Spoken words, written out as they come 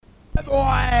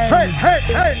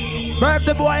Hey.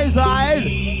 Birthday boy side.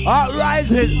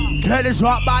 Uprising. Kenny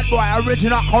Sharp bad boy.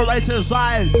 Original correct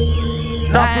inside.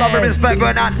 Enough love and respect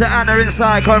going out to Anna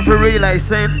inside. Coming for relay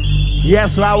soon.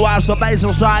 Yes, I was the base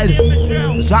inside.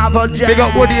 Southern J. Big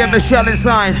up Woody and Michelle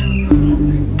inside.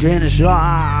 Kenny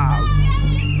Sharp.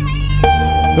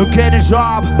 Kenny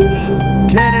Sharp.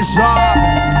 Kenny Sharp.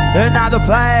 Another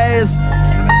place.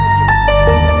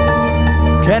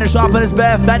 Kenny Sharp on his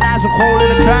birthday, nice and cold in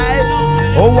the cave.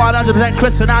 Oh, 100%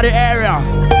 Christian out the area.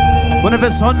 One of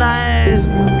his Sundays,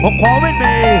 come with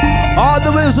me. All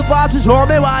the wheels of party show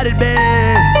me what it be.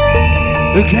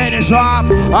 Kenny Sharp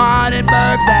on his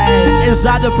birthday,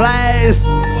 inside the place.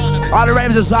 All the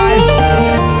ravers inside.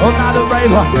 Oh, now the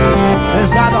raver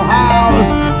inside the house.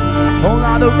 Oh,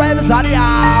 now the ravers inside the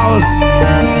house.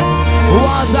 Who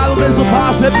wants to have a whistle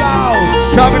party blow?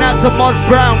 Shouting out to Moz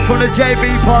Brown from the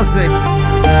JB posse.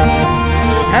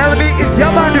 Elmi, it's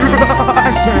your man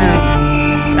Russian.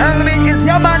 Elmi, it's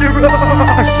your man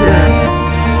Russian.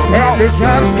 And the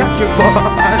shop's got your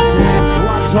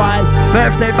One time.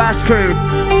 Birthday bash crew.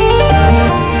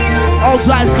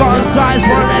 Outside Scotland size,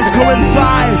 one let's go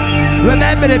inside.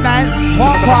 Remember it, man.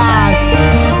 Hot class.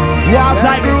 Wild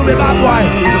type room, my boy.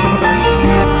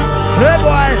 Hey,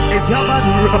 boy. It's your man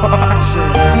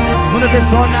Russian. One of it's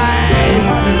so nice.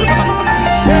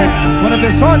 One of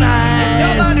it's so nice. It's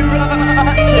your man Russian.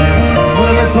 One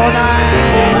of it's so nice.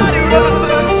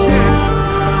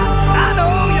 I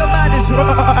know your man is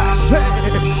Russian.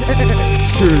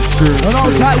 And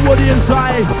outside Woody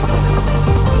inside.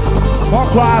 Hot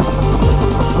class.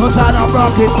 Inside our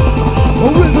rocket. A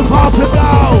whistle pass it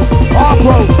now.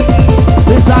 Aqua.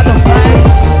 Inside the plane.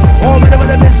 Oh, ready with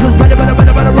the business, ready with the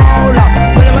roll.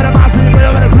 Ready with the massive,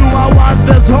 ready with the crew. I want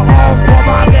this to all for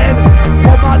my game.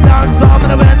 For my dance, I'm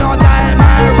gonna win all night.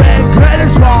 My ring, credit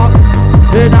strong.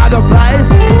 Inside the place.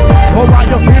 Oh, what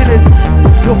you're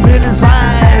feeling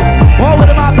fine. Oh,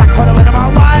 with my black color, with my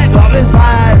white, love is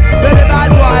fine. Really bad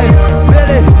boy,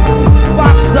 really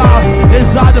rock star.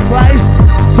 Inside the place,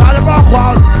 inside the rock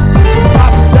wall.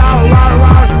 Up, down,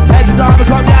 round, heads down,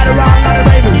 come down around, let it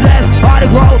rain, less, party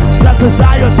grow, just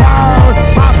inside your town.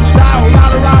 Up, down,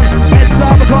 round, heads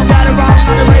down, come down around,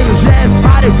 let it rain, less,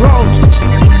 party grow.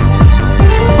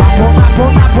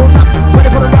 Up, ready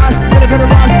for the rush,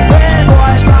 hey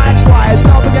boy, bad boy,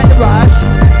 don't forget the rush.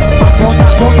 Up,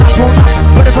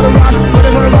 ready for the rush,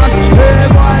 hey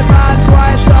boy, bad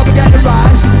boy, don't forget the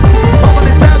rush. Up on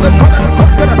the 7,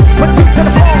 put you to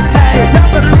the ball, hey,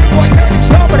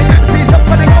 somebody MC's up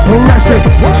for the go. Rush it,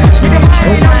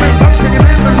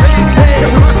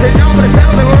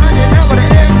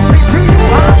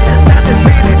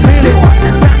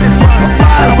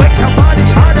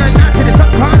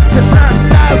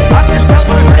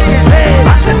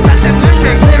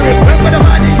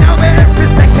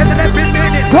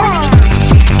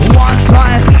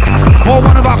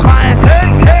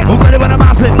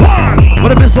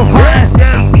 what a bit so fine,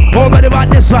 yes. Oh, but about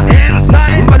this one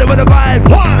inside, but about the vibe,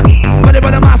 but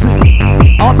about the massive.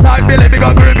 Outside Billy, big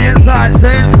up Grimmy inside,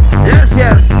 see?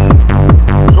 Yes.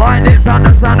 Like this on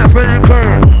the sound of Freddie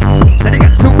Crew. So they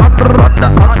get to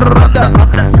understand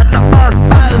the us.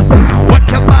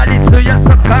 Work your body to your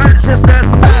subconsciousness.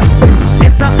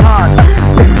 It's not hard.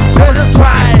 Just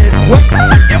try it. Work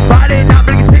your body, now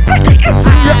bring it to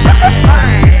your mind.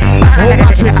 Oh,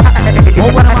 watch it. Oh,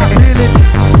 when am I feeling?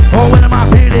 Oh, when am I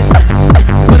feeling?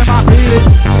 When am I feeling?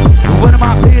 When am I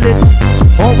feeling?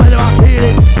 Oh, when am I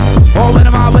feeling? Oh, when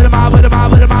am I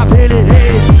feeling?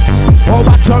 Hey. Oh,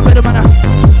 watch your rhythm, man.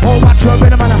 Oh, watch your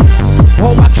rhythm, man. Oh,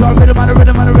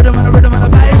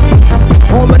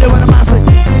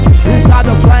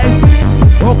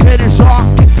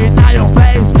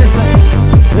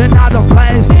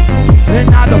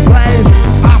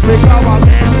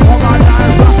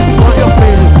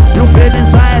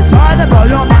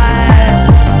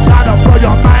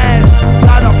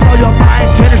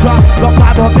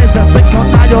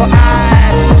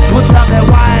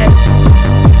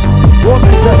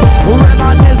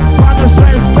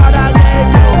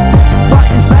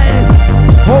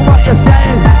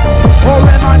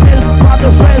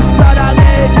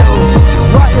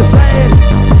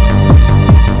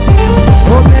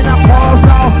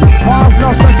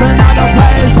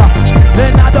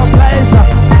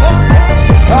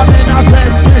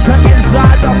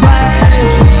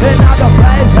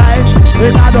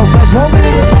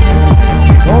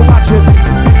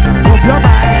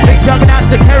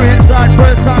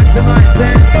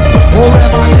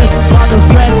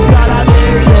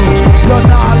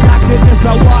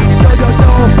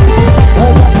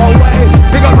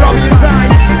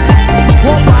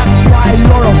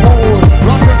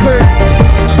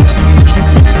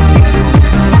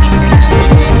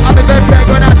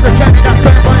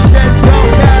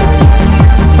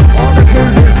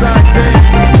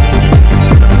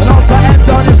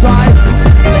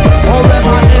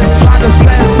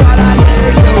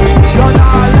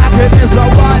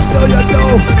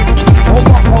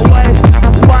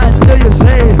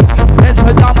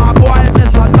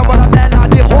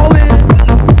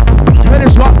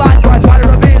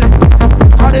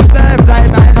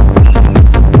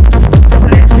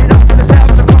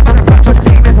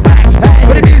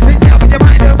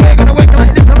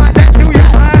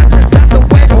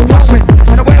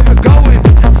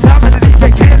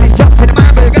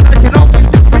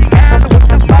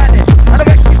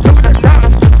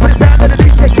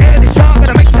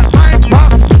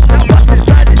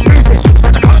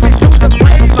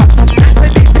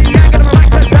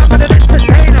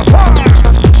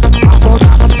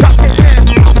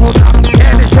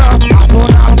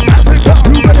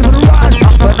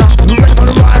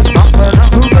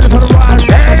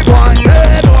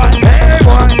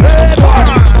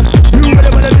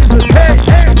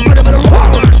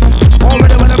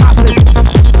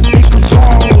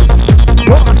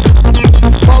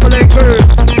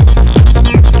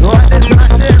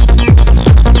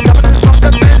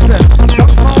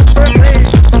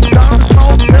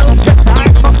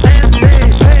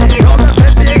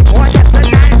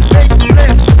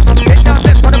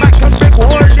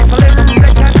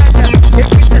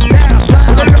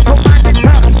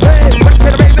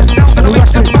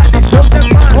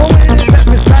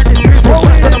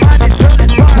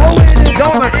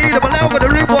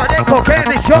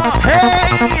 sharp,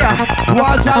 hey!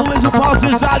 One time whistle pass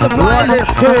inside the What place.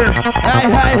 is good? Hey,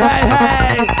 hey, hey,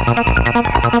 hey.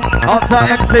 Outside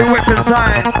MC Whip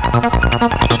inside.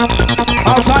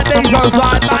 Outside these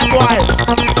outside, man boy.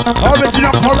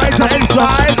 Original operator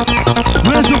inside.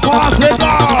 Whistle pass, let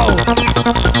go.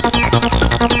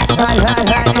 Hey, hey,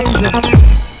 hey, easy.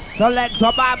 Select a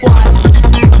bad boy.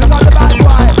 Look on the bad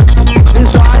boy.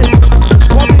 Inside.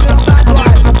 What we got bad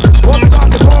boy? What we got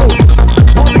the pole?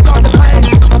 What we got the pain?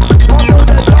 What do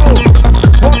the dough?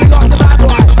 What we got the bad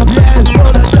boy? Yes, do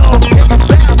the dough. Make it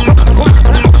sound, come on,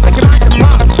 come on, make it mind the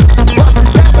pop. What's the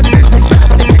sound of the music?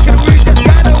 They kicking we just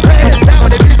got to play this down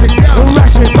with the music sound. We're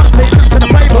rushing. Busting up to the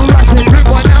flavor. We're rushing. Group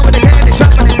one now with the candy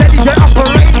shop and he said he's an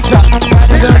operator.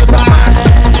 Still like the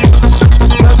mind.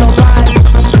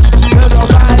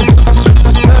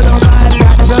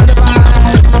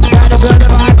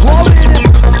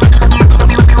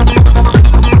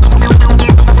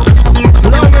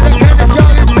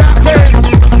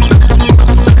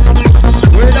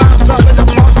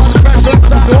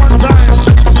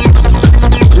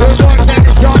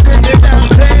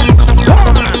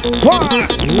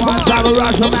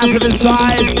 Massive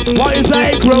inside. What is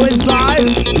that crew inside?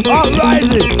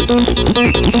 Uprising.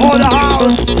 All the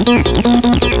house.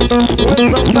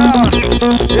 With some power.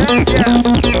 Yes, yes.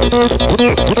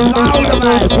 Louder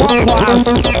man. What class?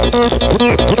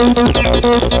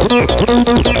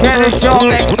 Kenny Sharp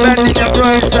expanding your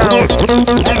brain cells.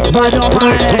 Expand your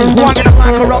mind. Swinging it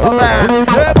like a rubber band.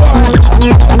 Hey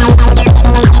boy.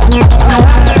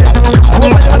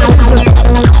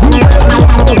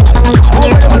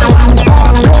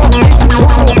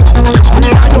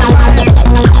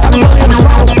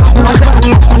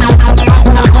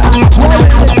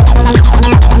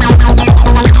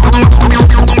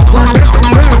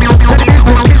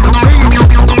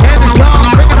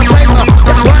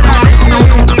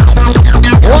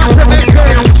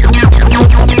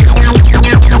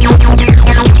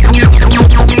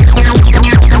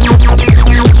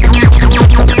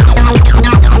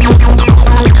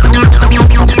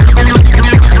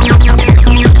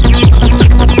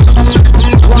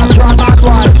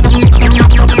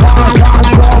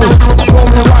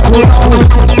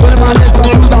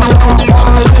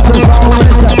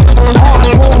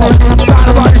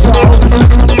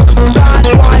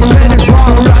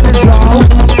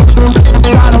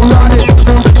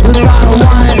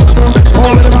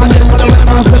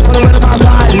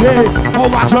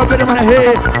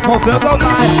 Hey.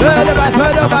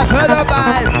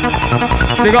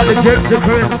 They got the gypsy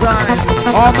crew inside.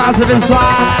 All massive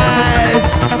inside.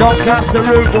 Don't cast the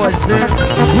rude boys soon.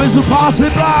 Whistle pass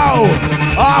it blow.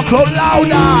 Go louder.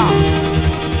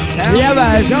 Yeah,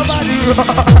 man. Somebody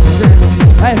rushing.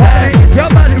 Hey, hey.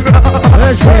 Somebody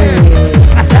rushing.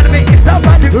 I said to me, it's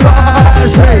somebody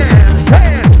rushing.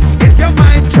 It's your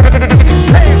mind train.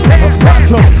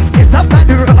 It's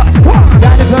somebody rushing.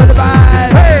 Gotta put the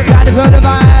vibe. Gotta put the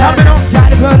vibe.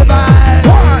 Gotta put the vibe.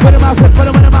 Put him outside, put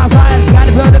him in my side.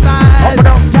 Gotta put the vibe.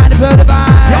 Gotta put the vibe.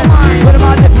 Put him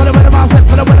on it, put him in my side.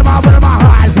 Put him in my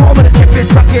heart. Pour with it. If it's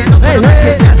trucking, Hey,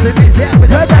 hey. that's it, it's happening.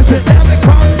 That's it.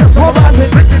 Pour about it.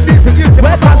 With the beats and music,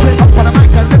 Where's my it? up on the mic,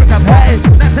 I live it up. Hey.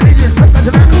 That's an idiot, something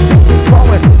to that.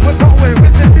 We're going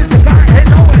with the music, I ain't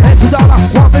knowing. Head to dollar,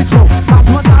 one vigil. Pass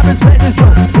my diamonds, fitness show.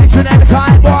 Each and every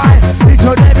time, boy. Each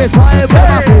and every time, with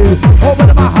my food. Over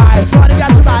to my high. Try to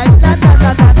get to my.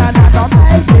 Don't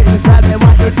make it. Tell me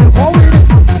what you do. Go with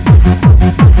it.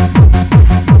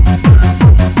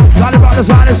 Johnny Brothers,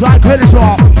 right, finish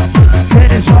off.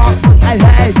 Finish off. Hey,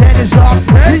 hey, finish off.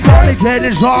 He's only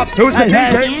finish off. Who's the hey,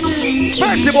 DJ? hey.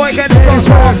 Birthday boy, get Finish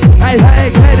off. Hey, hey,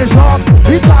 finish off.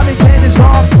 He's got me finish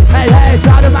off. Hey, hey,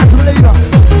 Johnny Max believer.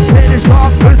 Finish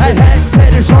off. Hey, hey,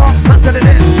 finish off. Master it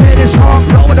in. Finish off.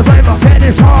 Go with the flavor.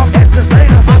 Finish off.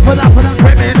 Entertainer. Up and up and up.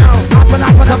 Bring me now. Up and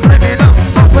up and up. Bring me now.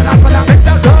 Up and up and up. Make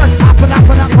that dance. Up and up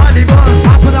and up. Money buzz.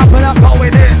 Up and up and up.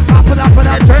 Going in. Up and up and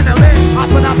up. Adrenaline.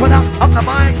 Up and up and up. Up the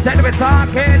mic. Set to be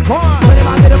talking. Come on. Get him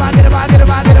on, get him on, get him on, get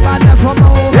him on, get him on, that's for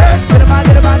move. Yeah. Get him on,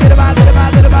 get him on, get him on, get him on,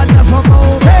 get him on, that's for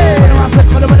move. Hey. Put him on, put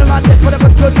him on, put him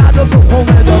on, good now, don't go home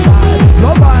and go vibe.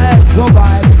 Go vibe, go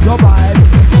vibe, go vibe.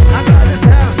 I got this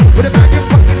sound with a bag of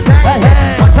fucking tag. Hey,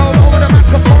 hey. What's all over the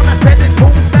microphone? I said it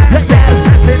boom fast. Yeah, yes.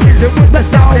 That's it, is it with the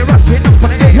sound? They're rushing up on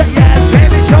the air. Yeah, yes.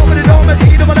 Baby, show me the door, but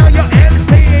you know your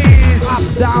MCs. Up,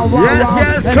 down, round, Yes, round.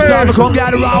 yes, Next Chris. driver, come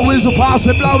get around, whistle, pass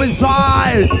it, blow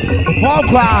inside. Home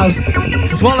class.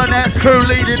 Swallow Nets crew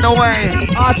leading the way.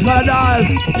 Arts Nice,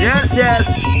 Yes, yes.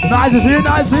 nice,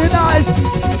 nice.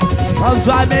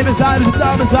 Outside, maybe side, it's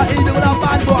down, it's like even without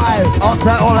bad boy.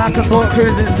 Outside, all I can thought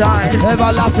cruise inside.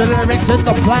 Everlasting lyrics in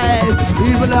the play.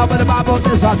 Even though with the Bible,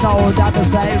 this I know that the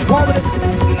same. What with it?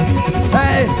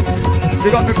 Hey, You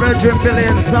got the Virgin Billy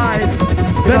inside.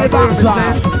 Billy Baxter.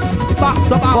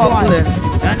 Baxter, bad boy.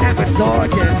 And never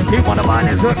talking. He wanna mind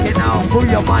is hooking now. Through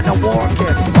your mind I'm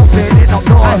walking. Opening up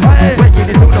doors. Hey, hey.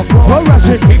 Breaking into the floor. We're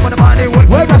rushing. He wanna mind it.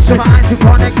 We're rushing. My eyes you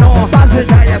can't ignore. Buzzing.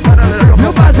 You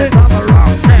buzzing. I'm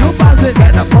around now. You buzzing.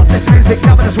 Get up on this music.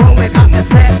 Now it's rolling up the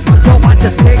set. Don't want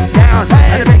to kick down.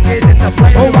 Hey. And make it in the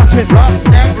play. Oh, watch it. Rough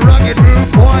neck, rugged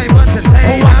rude boy. What to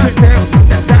say? Oh, watch it.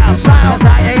 The style. Cause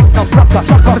I ain't no sucker.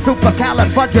 I'm a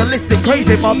supercalifragilistic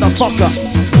crazy motherfucker.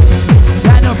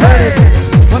 Got no credit.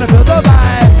 Wanna feel the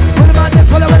vibe. Put him on the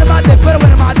color, put him on the put him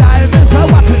on the diamond. So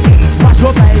watch it. Watch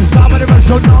your face. Some of the rest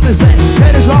of them is it.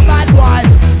 It is your bad boy.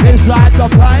 It's like the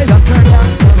price.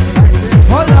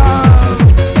 Hold on.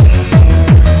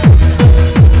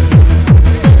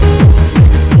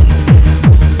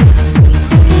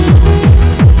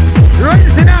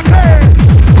 Raising up here.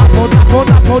 Hold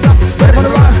up. Ready for the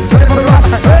run. Ready for the run.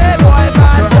 Hey boy,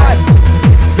 bad boy.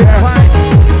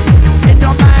 In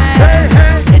your mind. Hey.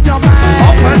 In your mind.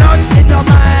 Open up. In your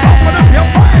mind. Open up your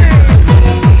mind.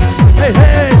 Hey.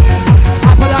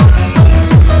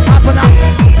 Open up.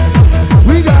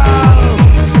 We go.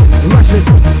 Rush it.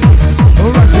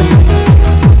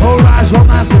 Oh, rise,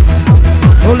 romantic.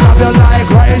 Oh, love you like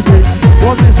crazy.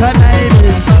 What is her name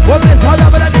is? What is her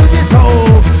love and digital?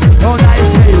 Oh,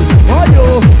 nice me. Oh, you.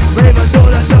 Raven do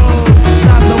the do.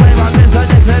 That's the way my business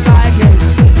is like it.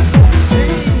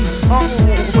 Oh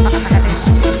my.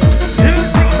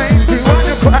 Music makes you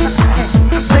wanna cry.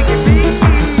 I'm taking me.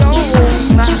 Oh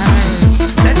my.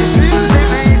 That this music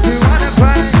makes you wanna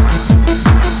cry.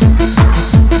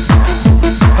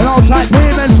 An old type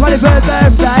demons, 23rd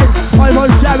birthday. I'm on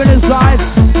sharing inside.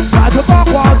 Trying to block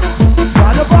one.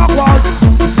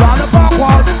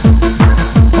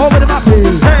 Over to my feet.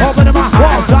 Over to my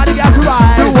heart. Trying to get to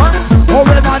ride. Do what?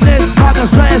 Over my neck. Trying to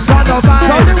stress. Trying to So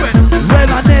fight. do it.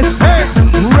 Reminisce. Hey.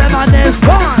 Reminisce.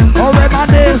 Oh,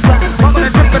 reminisce. I'm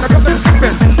gonna jump and I'm gonna skip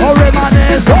it. Oh,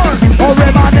 reminisce. Oh,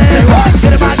 reminisce.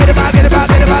 Get it back. Then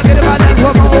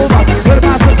come over. Put it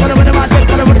back. Put it back. Put it back.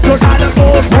 Trying to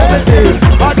move.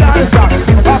 I dancer.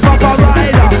 I fuck a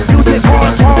rider. Music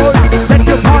controller. Make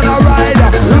you on a rider.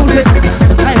 Music.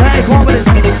 Hey, come with it.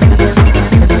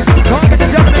 Don't get the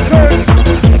jumping good.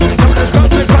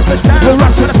 We'll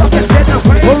rush it.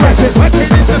 We'll rush it. Moses.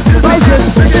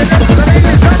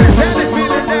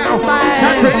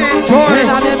 Time to enjoy.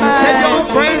 Set your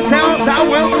brain cells, I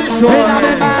will destroy.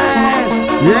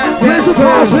 Yes,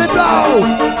 Principles, we blow.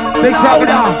 Big shouting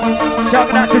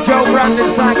out to Joe Brandon,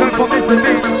 Psycho for Mr.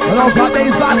 Mix. And also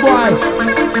these bad boys.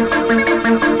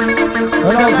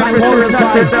 And also Paul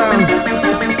inside.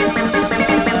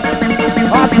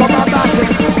 Ask for my back.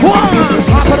 One.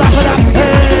 Up and up.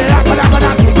 Hey, up and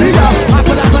up. We go. Up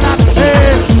and up.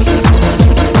 Hey.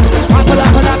 Up and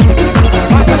up.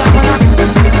 Up and up.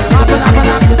 Up and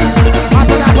up.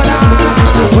 Up and up.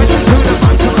 When you do the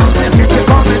man, come on, let's get you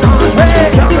coming on.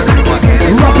 Hey. Jump and do what can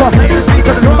you Rock. play the beat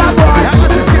of the drum. Bad boy. I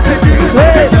want to skip the juice.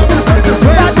 Hey.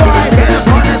 Bad boy. Get up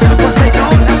on it, what they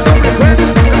don't have no regret.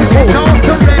 No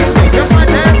surrender, you're my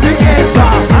dancing answer.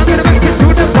 I'm gonna make it to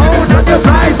the bone of your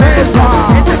life answer.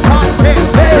 In the cockpit,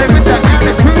 play with the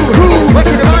attitude.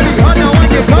 Working the body, I know when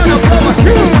you're gonna blow a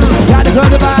shoe. Gotta feel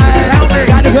the vibe.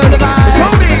 Gotta feel the vibe.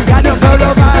 Gotta feel the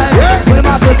vibe. Put him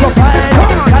up with your pain.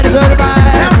 Gotta feel the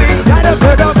vibe. Gotta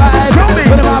feel the vibe.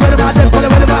 Put him up, put him up, put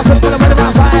him up, put him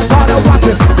up, vibe. Gotta watch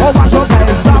it. Oh, watch your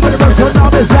face. Some of the rest of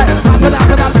them is dead. Up and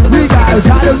up. We go.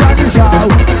 Gotta run the show.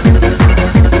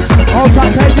 Oh,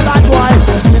 can't take it that way.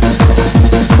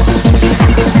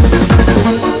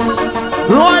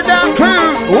 Right down crew,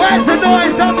 where's the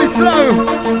noise? Don't be slow.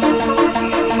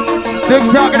 Big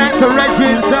shout out to Reggie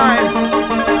inside.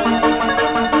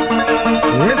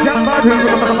 It's your body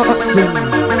rocking.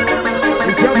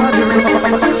 It's your body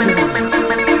rocking.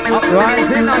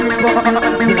 Uprising on your body.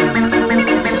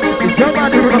 It's your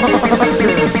body rocking.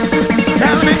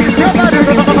 Tell me it's your body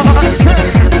rocking.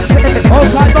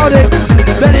 Outside body.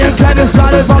 Benny and Kevin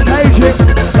started from Paging.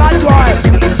 That's right.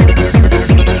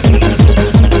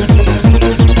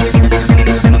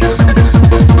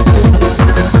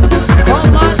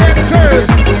 Come on, next crew.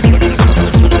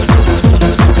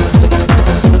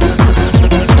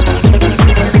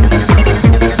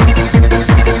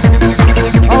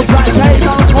 Outside Kate,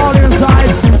 I'm calling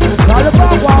inside. Got a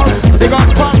bump one. They got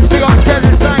pumps, they got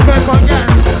Kevin Steinberg on gas.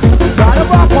 Got a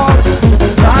bump one.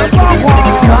 Got a bump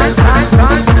one. Time.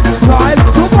 Time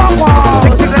to bump one.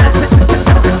 Stick to that.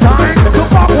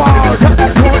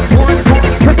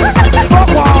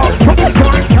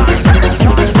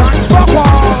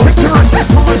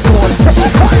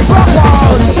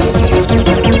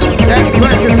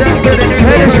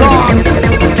 Kenny Sharp,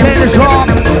 Kenny Sharp,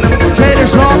 Kenny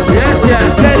Sharp, Yes,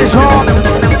 yes. Kenny Sharp,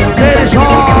 Kenny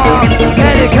Sharp,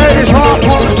 Kenny Sharp.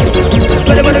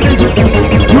 Better with the music,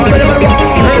 you better with the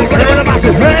roll, better with the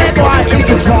massive. Hey boy, in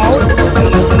control.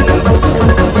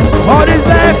 On his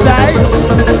birthday,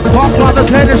 pop brother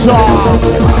Kenny Sharp.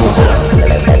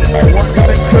 What's the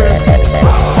next crew?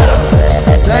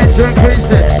 Danger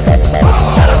increasing.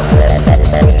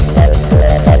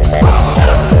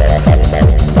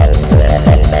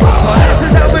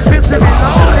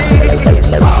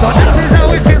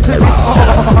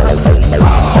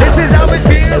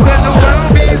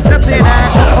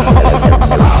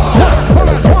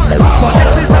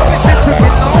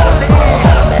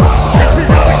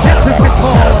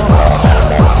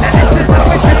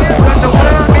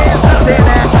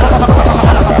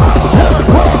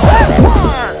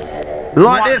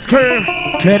 Like this crew.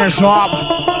 Kenny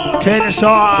Sharp, Kenny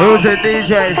Sharp. Who's the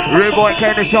DJ? Rude Boy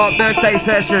Kenny Sharp birthday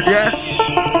session, yes?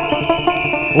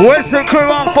 Western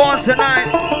crew on phone tonight.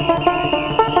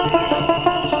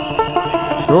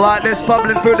 Like this,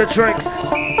 bubbling through the tricks.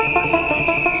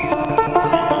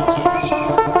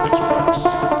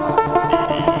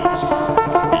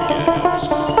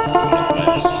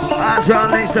 That's your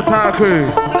unleash the power crew.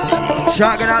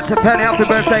 Shouting out to Penny, happy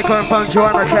birthday, going from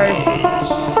Joanna, okay?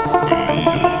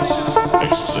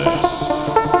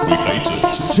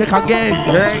 Check again,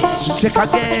 check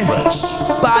again.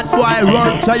 Bad boy,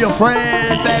 run to your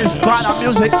friend. Best kind of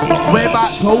music, way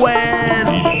back to when.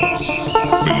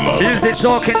 Music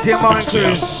talking to your mind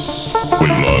crew.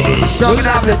 Shouting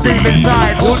out to Steve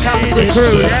inside, all coming to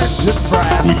crew, yes?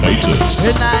 Express,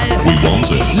 midnight, We want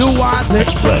it. you want it.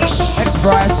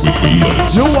 Express, We feel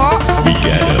it. you want, We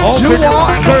get it. Open you the want.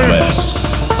 mind crew. Best.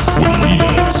 We need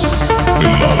it. We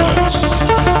love it.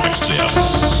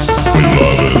 Excess. We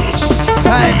love it.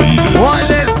 Hey, What is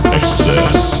this?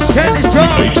 Excess. Kenny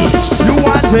Sharp. Hate it. you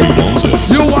want We it, want it.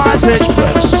 you want it.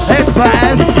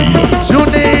 Express, you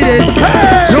need it,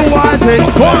 you want it.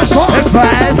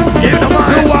 Express, Give me the mic.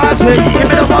 you want it, Give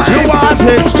me the mic. you want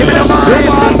it, Give me the mic. you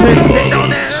want it. Sit down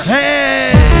there.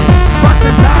 Hey,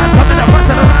 Bustin' time, coming up,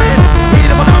 bustin' the line.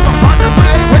 Heat up on the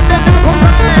mic. With that lyrical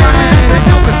rhyme. Say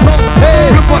no control.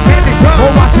 Hey. Look what Kenny Sharp.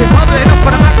 Oh, watch it. Bubbling up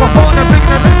for the microphone and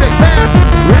bringing the lyric fast.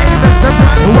 Ravens the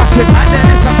price. Oh, watch it. And then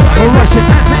it's a price. Oh, rush it.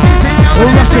 That's an easy young. Oh,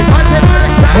 rush it.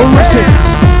 oh rush it,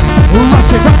 oh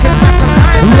rush it,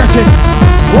 oh rush it.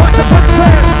 What's the punch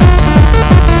man?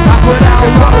 I put out,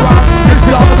 run around, it's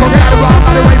the other come down around,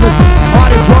 not the ravens.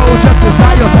 Party roll just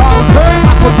inside your town.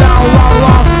 I put down, run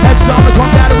around, it's the other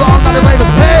come down around, not the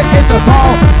ravens. Hey, in the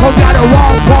town, come down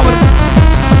around, woman.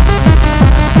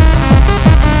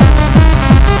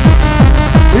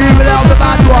 Even out the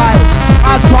bad boy,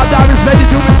 I squad down, respect the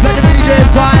doom, respect the DJ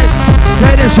inside.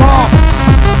 Kenny Sharp,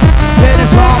 Kenny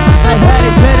Sharp, hey, hey,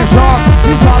 Kenny Sharp,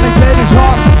 he's coming, Kenny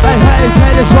Sharp, hey, hey,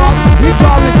 Kenny Sharp, he's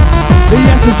coming. The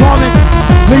yes is coming,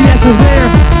 the yes is near.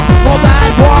 For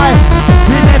bad boy,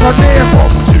 he never near.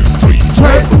 1, 2, 3,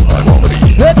 4. I wanna be.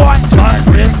 Hey boy,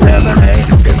 5, 6, 7, 8.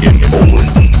 Get me forward.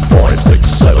 5, 6,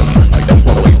 7. I don't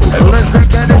wanna wait forever. Listen,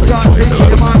 Kenny Sharp, teaching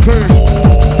the man crew.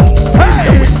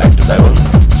 Then we back to 7,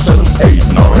 7, 8,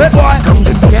 9. hey boy,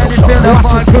 Kenny feel the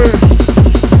man crew.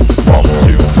 1,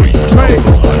 2, 3,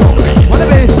 4. I wanna be. wanna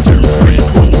be 2, 3,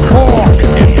 4. 4,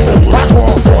 Get me forward. back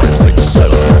 4. 5, 6,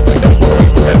 7. I don't wanna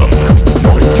wait forever.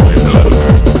 9, 10, 11.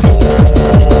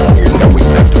 Then we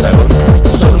back to 7,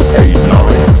 7, 8,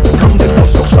 9. Come get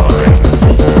us outside.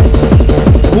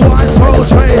 1, 2,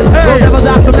 3, no devils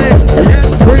after me.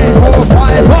 3, 4,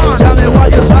 5, tell me what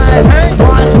you say.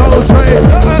 1, 2, 3,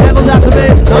 devils after me.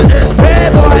 Hey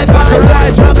boy, back to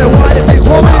right, tell me what if you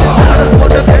call me. That's what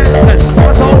the dance is.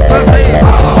 What's on for me?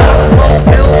 Smoke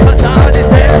till the dawn is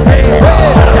here.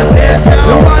 Just hear it now.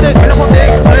 You want it? Get up on the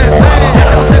explain. Sit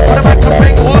down there for the back to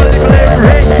bring all the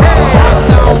glory.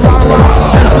 Now, run, run,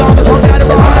 let's go, we come down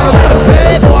around.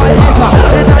 Hey boy, it's a,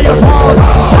 it's now your turn.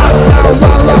 Now,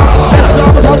 run, run, let's go,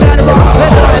 we come down around. Hey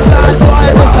boy, bad boy,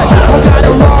 listen, come down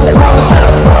around,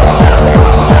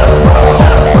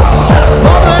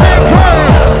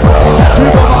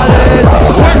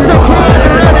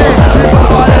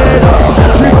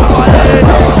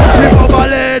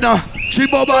 She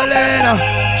bubbling.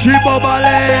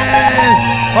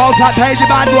 All that page,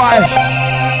 bad boy.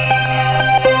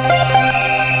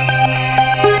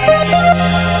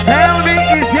 Tell me,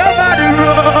 is your body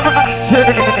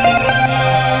rushing?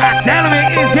 Tell me,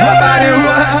 is your body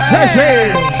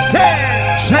rushing?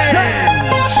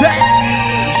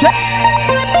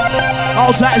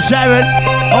 All that Sharon,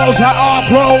 all that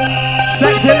Arcro,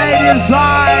 sexy lady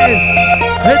inside.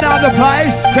 In another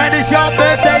place. Kenny Sharp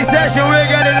birthday DJ session, we're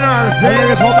getting on A stage.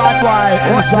 lyrical bad boy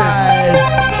inside.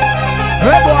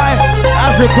 Hey boy.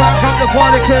 As we crack up the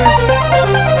party king.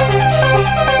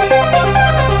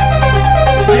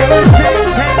 Music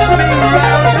takes me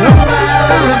round and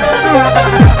round.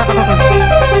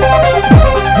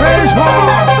 Raise hard.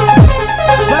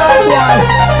 Bad boy.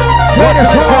 Play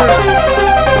this hard.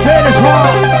 Play this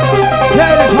hard.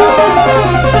 Play this hard.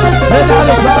 Play down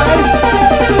the place.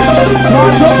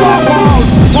 Start to walk out.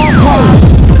 Walk out.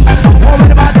 Over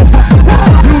the bad.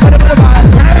 You better put the bad.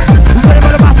 You better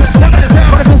put the bad.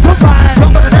 But if it's so bad,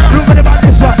 you better put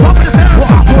this one.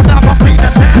 Walk on down my feet.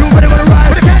 You better put the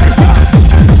right.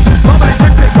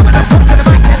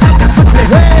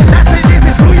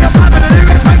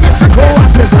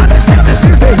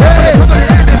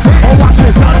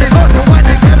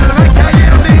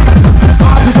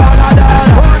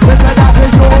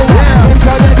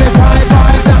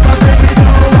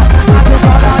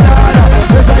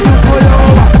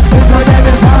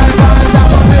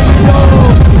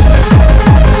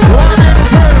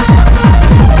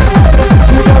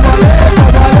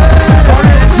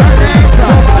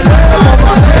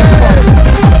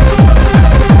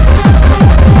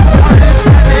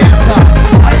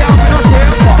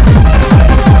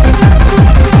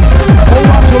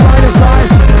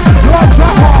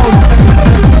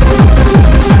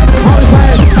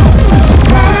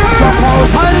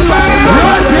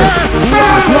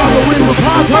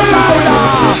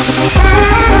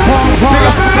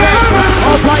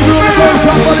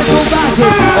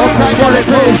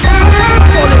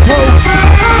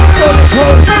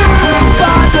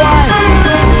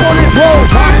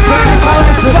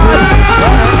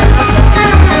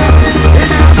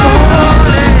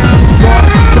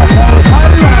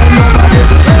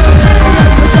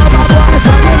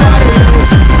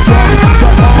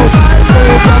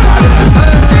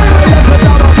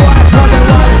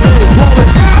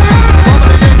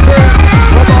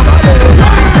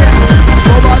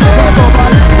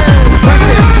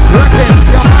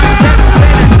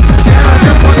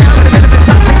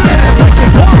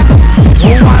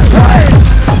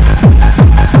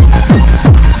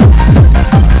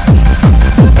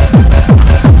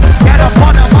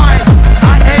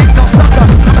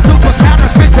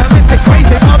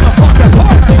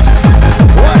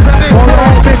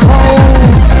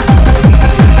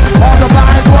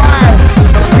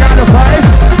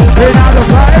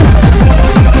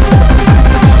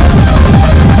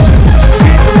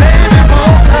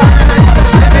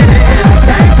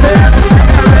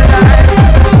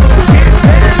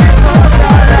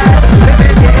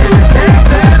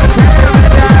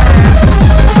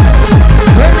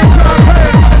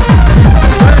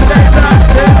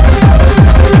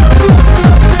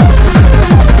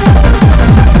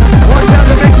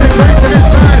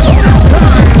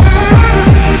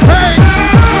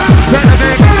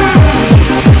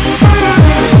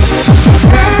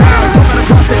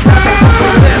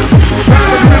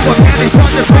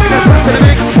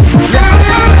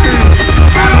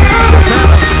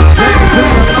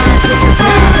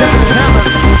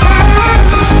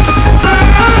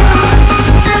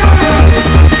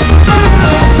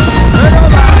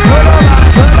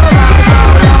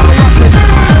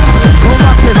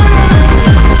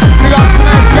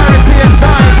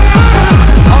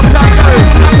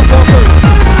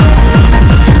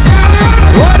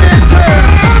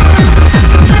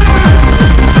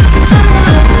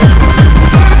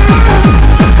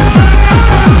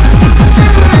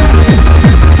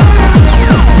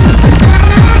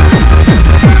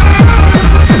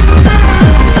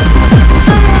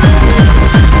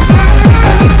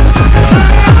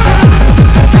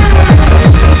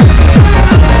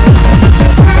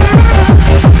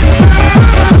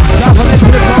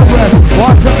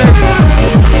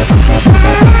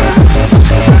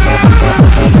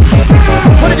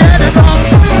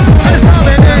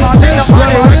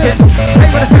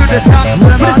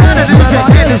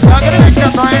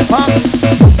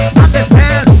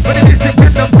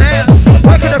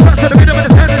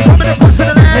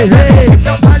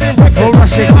 Go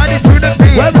watch it. Hey. Go watch it.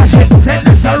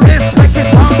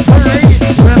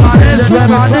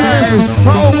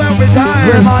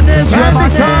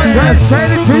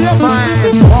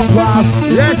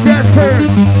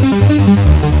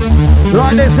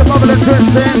 Right, there's some bubble and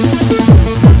twisting.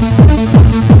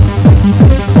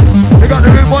 We got the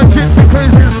root boy gypsy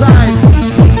cruise inside.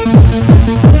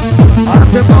 On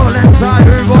the bubble inside,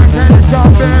 root boy candy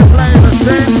shop beer playing the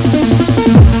sing.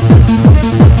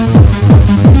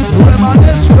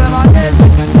 Reminisce.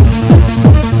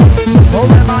 Oh,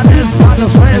 reminisce. Not the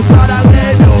friends that I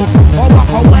gave you. Oh,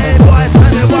 walk away, boy.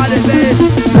 Tell me what it is.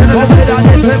 Tell me that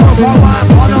it's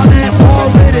a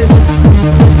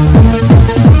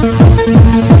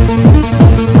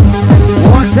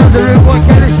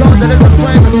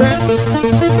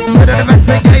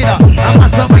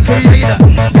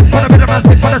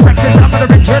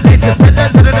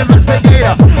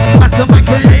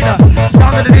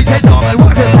when the DJ told me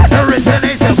what is that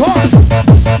originated. What?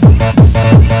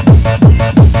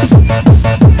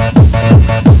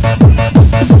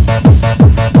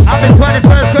 Happy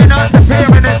 21st going out to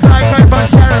Pyramid inside going from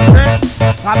Sharon, eh?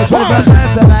 Happy 21st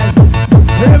birthday, man.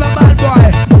 Live a bad boy.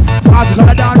 How's it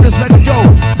gonna down this little Joe?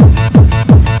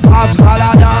 How's it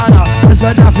gonna down? This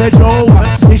is not for Joe.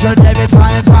 You should every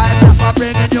time fight, that's what I'm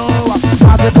bringing you.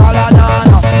 How's it gonna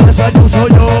down? This is what you to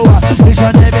you. You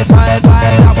should every time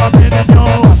fight, that's what I'm bringing you.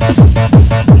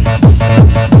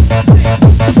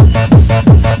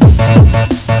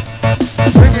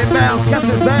 Bringing bells,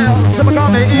 Captain Bells, some got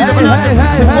me either, but I just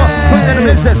what put in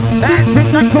the business.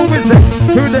 That's not cool wisdom.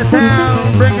 To the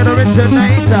sound, bring it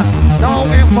originator. No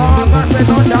inform, I say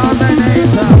no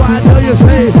dominator. What do you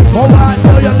say? Oh, what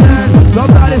do you learn?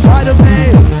 Nobody's trying to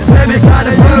me. It's every side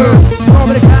of you.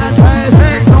 Nobody can trace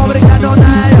me. Nobody can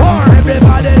deny.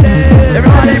 Everybody live.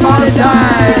 Everybody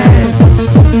die.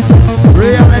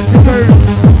 Reality first.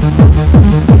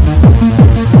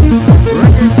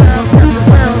 Ringing bells, Captain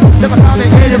Bells. Never call me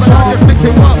either, but I just mix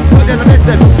it up. Put in the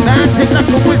business. Magic, not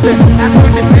cool wisdom. That's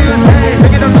what it is.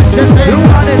 Bring it originator.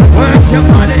 Work your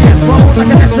body, explode like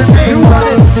an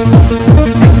detonator.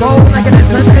 Explode like an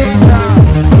detonator.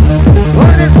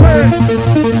 What is first?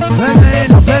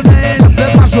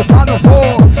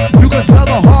 You can tell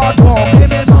the hardcore, give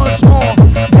me much more.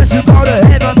 If you go to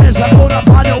heaven, miss I put up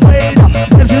on your way.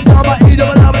 If you don't eat them,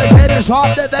 I'm gonna get this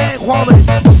off the bank, woman.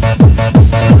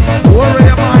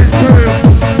 Warrior minds crew.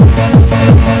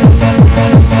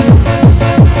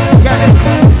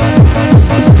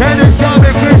 Can you show me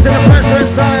Chris in the pressure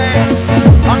inside?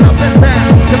 I'm not listening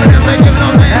to me, I'm making no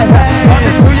answer. Put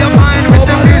it to your mind with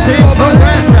the music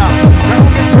progressor. No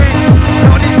retreat,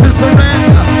 no need to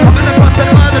surrender. I'm in the process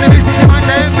of the music in my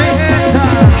name,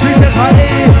 She take her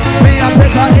in, me I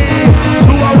take her in.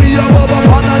 Two are we up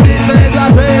on the deep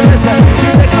Vegas, listen. She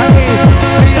take her in,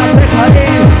 me I take her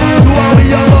in. Two are we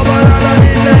up on the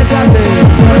deep Vegas,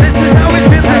 So this is how it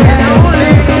feels to be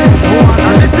lonely.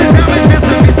 And this is how it feels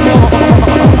to be small.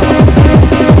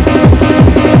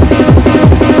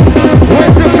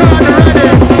 Where's the crowd ready?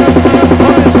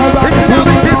 This is how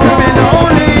it feels to be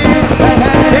lonely.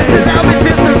 This is how it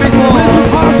feels to be small.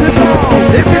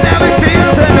 This is how it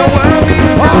feels and the world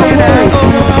means nothing at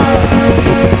all.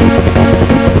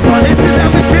 So this is how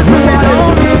it feels to be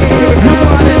lonely.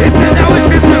 This is how it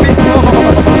feels to be small.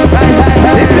 This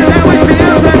is how it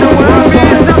feels and the world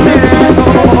means nothing at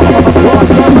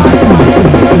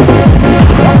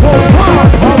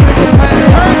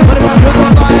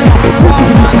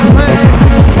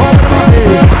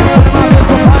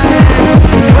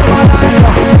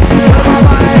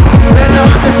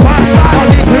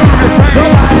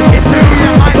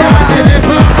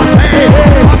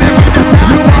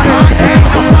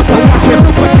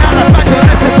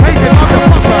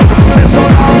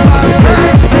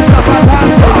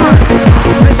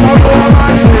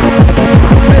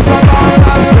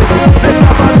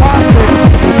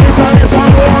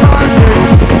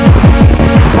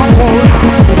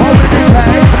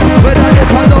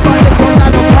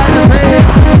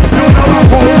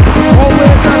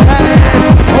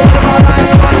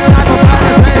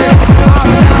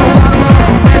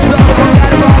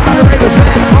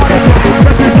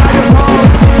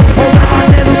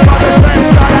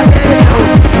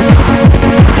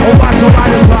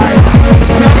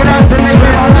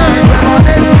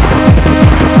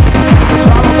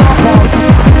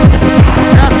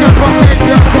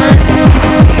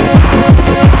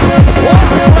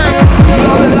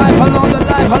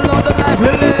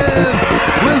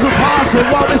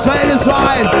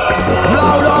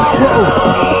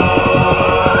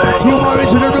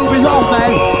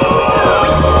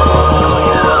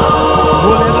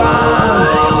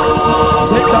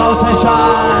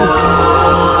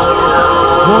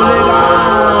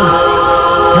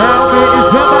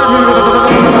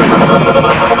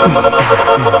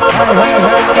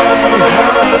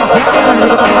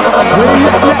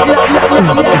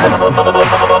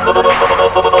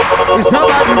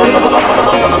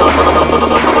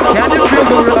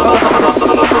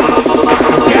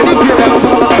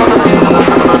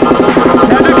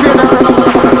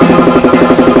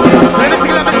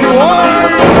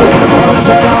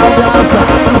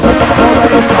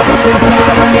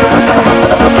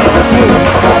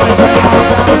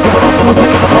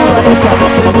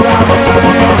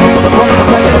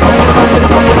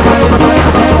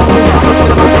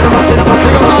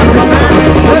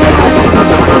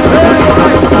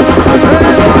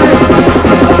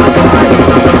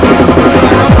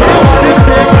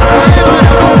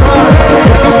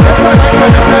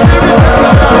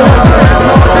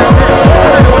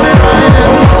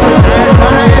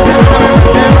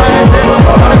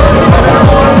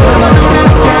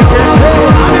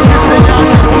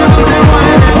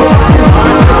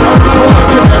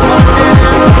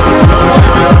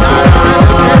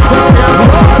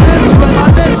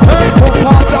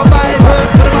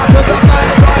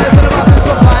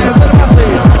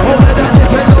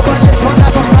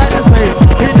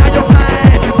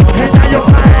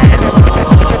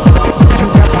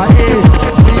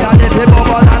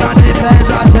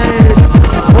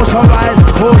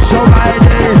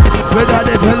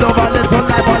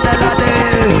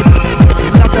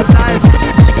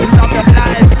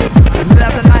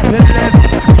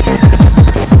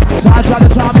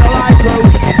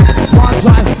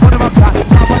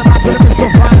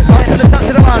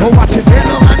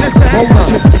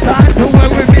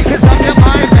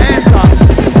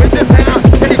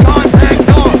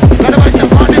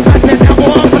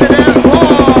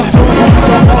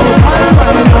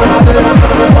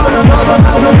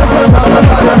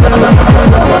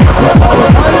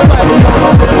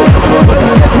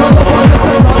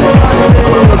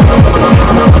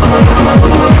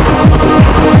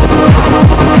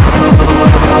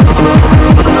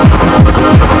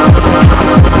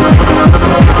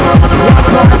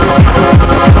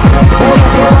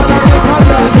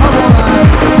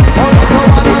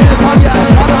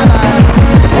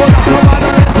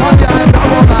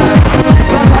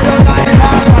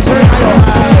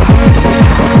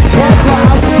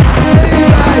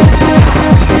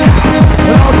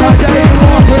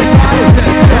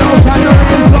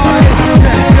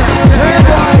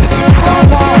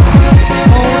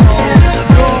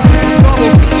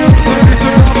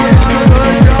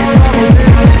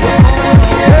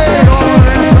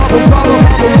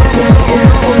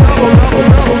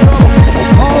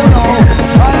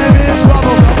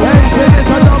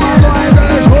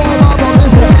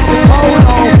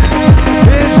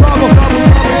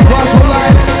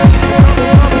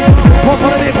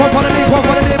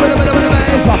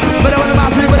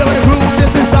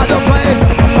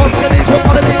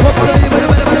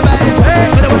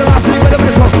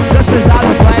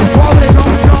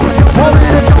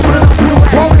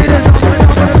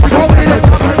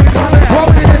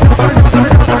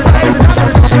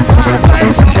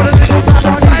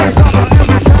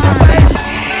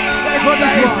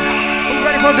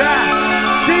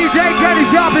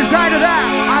sharp inside of that.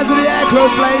 Hands in the air,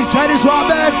 club please. Kenny's right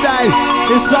birthday.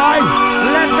 It's time.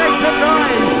 Let's make some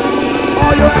noise.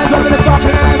 All your hands up in the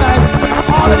fucking air, man.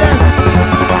 All of them.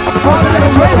 All of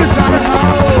them. Ravers out of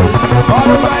house. All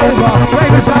the ravers.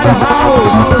 Ravers out of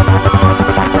house.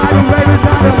 Ravers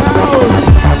out of house.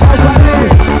 That's what I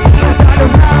need. Out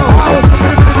of house.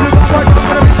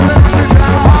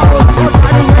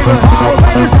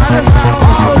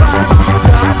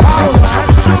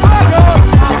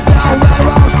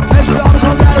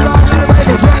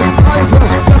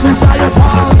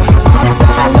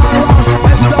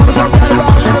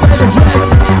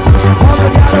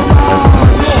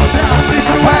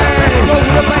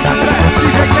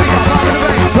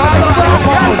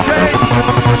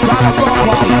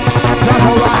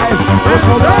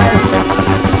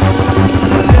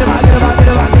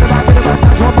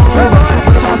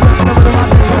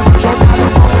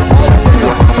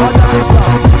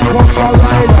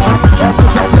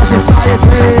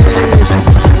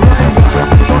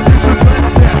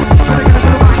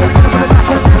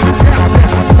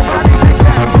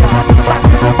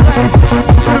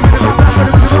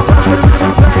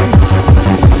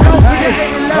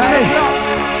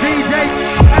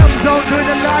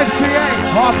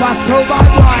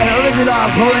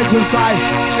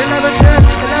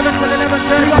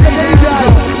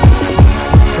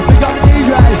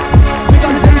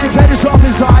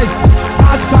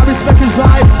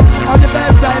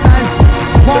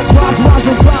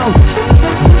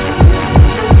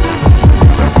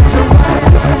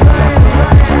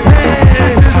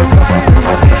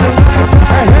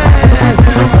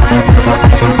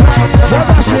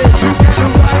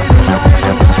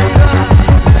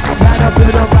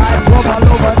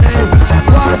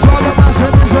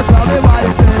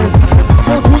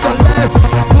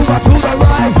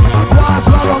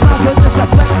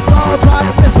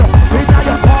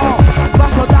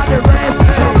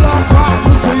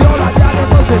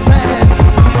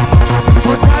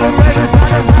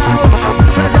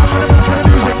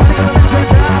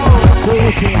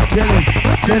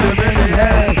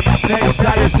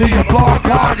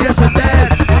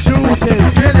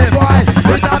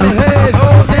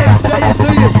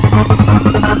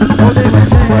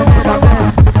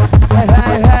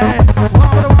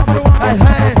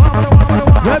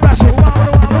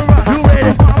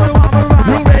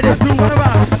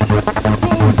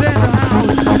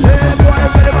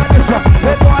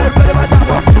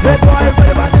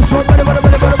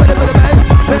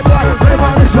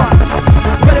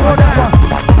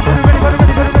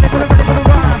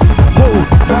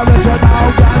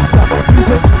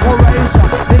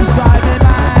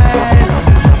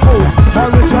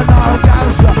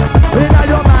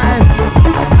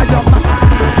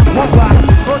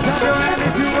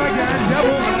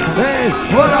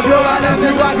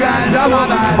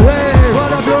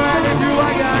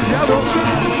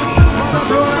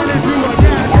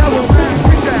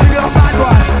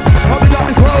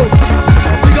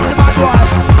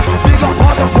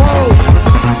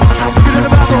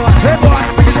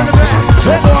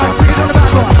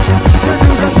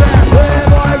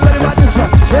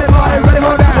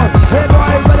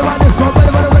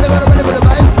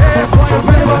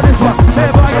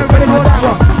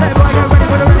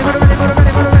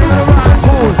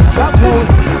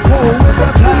 Cool.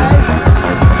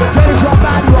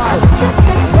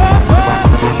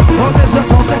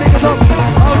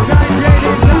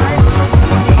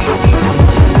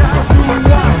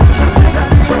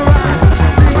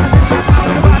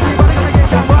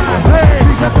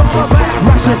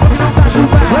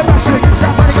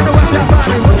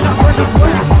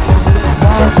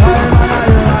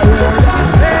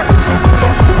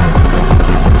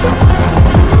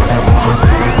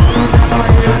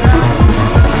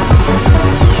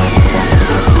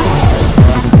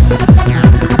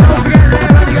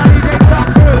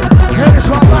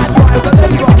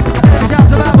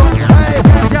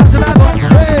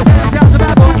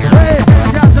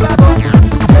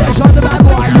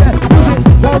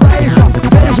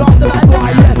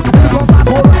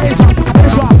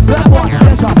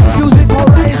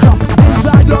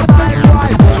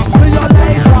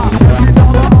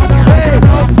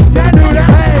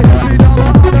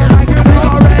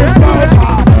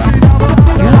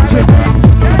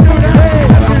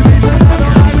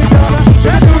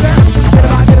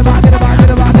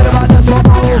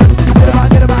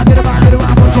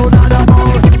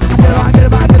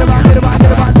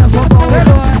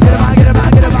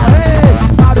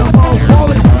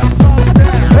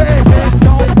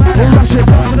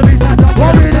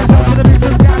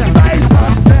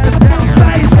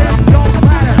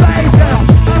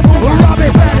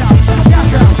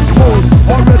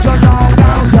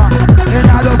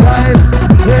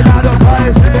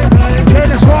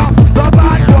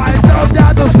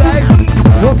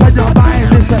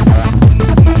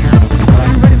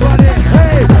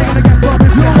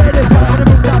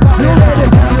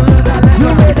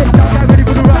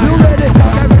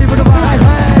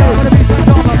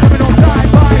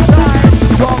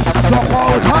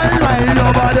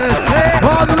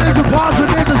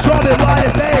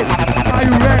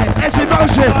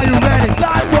 Are you ready?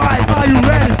 Bad boy. Are you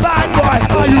ready? Bad boy.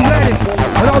 Are you ready?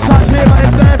 I don't touch me on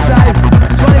his birthday.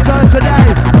 23rd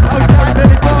today. Outside,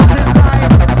 ready for this time.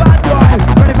 Bad boy.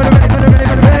 Ready for the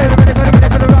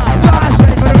ride. Flash.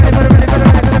 Ready for the ride.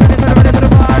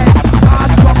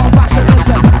 Arch from my back to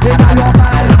listen. In my your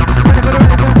man. Ready for the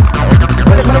ride.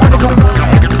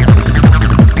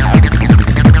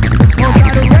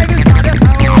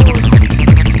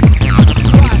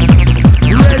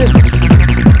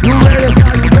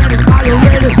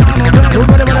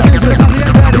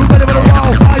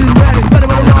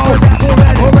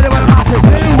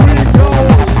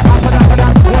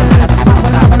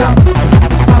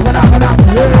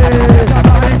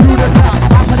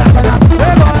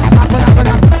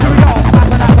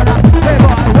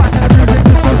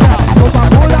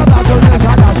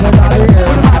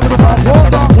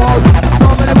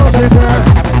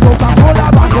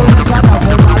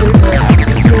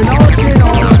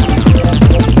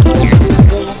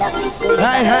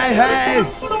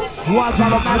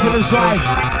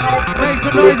 Make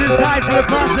some noise inside for the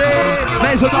posse.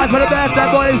 Make some noise for the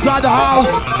birthday boy inside the house.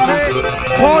 Hey.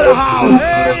 For the house.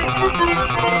 Hey.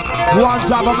 One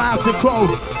time a massive crew.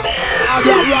 I'll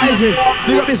be uprising.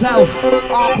 Big up yourself.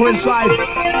 Arco inside.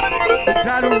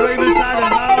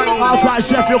 Outside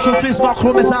Sheffield crew, Bismarck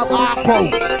crew, myself, Arco.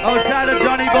 Outside the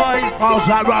Johnny boys.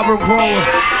 Outside Robert crew.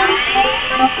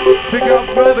 Pick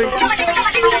up Robbie.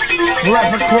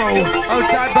 Reverend crew.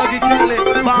 Outside Buggy Tilly.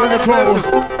 Barney crew.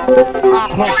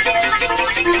 Arco.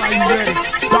 Are you ready?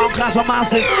 Doncaster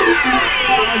massive.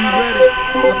 Are you ready?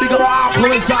 A big up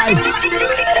Arco inside.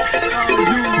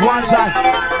 One side.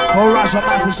 Oh, Russia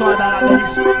massive, sorry about that,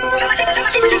 boys.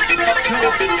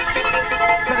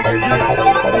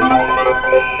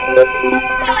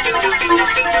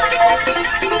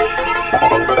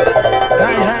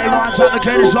 Hey, one time the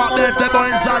kid is up there, that boy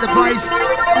inside the place.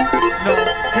 No,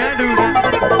 can't do that.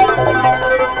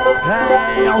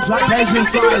 Hey, outside Page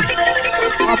inside.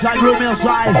 Outside Roomy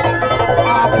inside.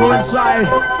 Arco inside.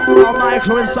 Our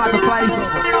micro inside the place.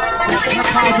 And the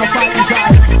power of the fight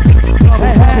inside.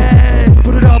 Hey,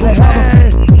 put it up,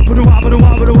 hey. Put it up,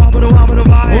 reminisce.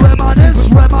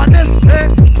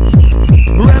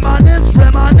 Reminisce.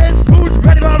 Who's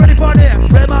ready for this?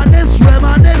 Reminisce.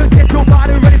 Get your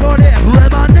body ready for this.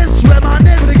 Reminisce.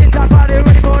 Get that body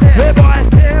ready for this. Hey boy.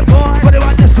 Ready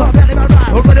for this song. Ready for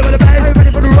the bass.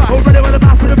 Ready for the rock. Ready for the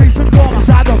bass. The beats and form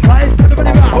inside the place. Ready for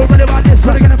this.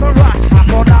 Ready for the rock. I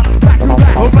fall down. Back to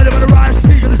back. Ready for the rise.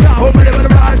 Speak of the sound. Ready for the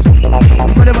rise.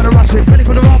 Ready for the rushing. Ready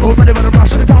for the rumble. Ready for the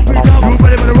rushing. You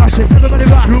ready for the rushing. Everybody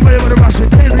rock. You ready for the rushing.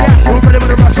 Chain reaction. Ready for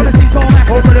the rushing. The seats all next.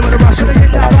 Ready for the rushing.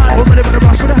 Get that body. Ready for the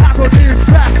rushing. The hot road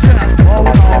distraction. Oh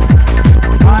no,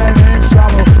 I'm in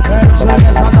trouble. As soon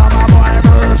as I know my boy, I'm in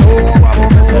trouble. Oh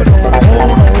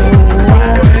no,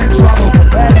 I'm in trouble. As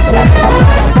soon as I know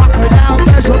my fuck me down,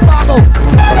 there's a bubble.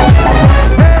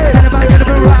 Hey, anybody ready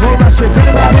for the ride? We're rushing.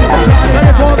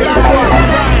 Ready for that one.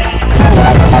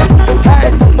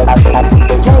 Hey,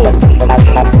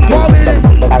 go with it.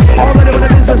 All ready with the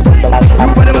business. You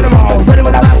ready with the ball. Ready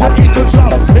with the match and keep control.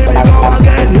 Here we go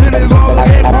again.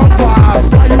 Punk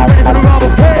blast. Are you ready for the rumble?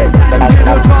 Hey,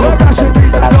 we're rushing.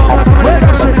 We're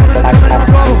rushing.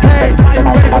 Hey, are you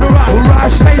ready for the rock?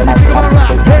 Rush. Hey, think about a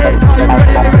rock. Hey, are you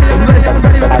ready?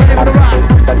 Ready for the rock?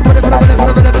 Ready for the rise.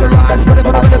 Ready for the rise. Ready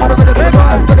for the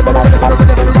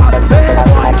rise. Hey,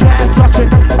 boy, can't touch it.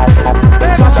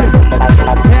 Touch it.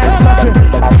 Can't touch it.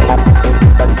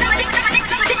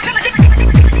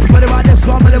 Ready for this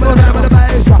one. Ready for the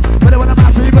bass. Ready for the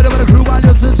master. Ready for the crew. I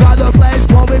listen to the place.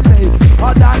 Come with me.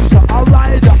 A dancer, a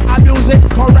rider, a music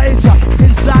curator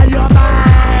inside your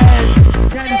mind.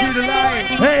 Can you see the light?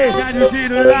 Hey, can you see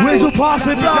the light? Whistle past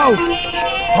it blow.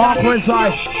 Hardcore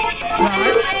inside.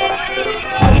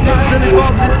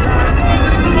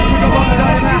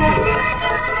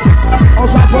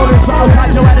 Outside for inside, outside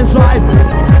your head inside.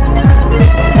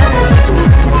 Hey,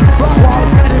 rock on.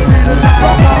 Can you see the light?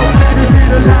 Rock on.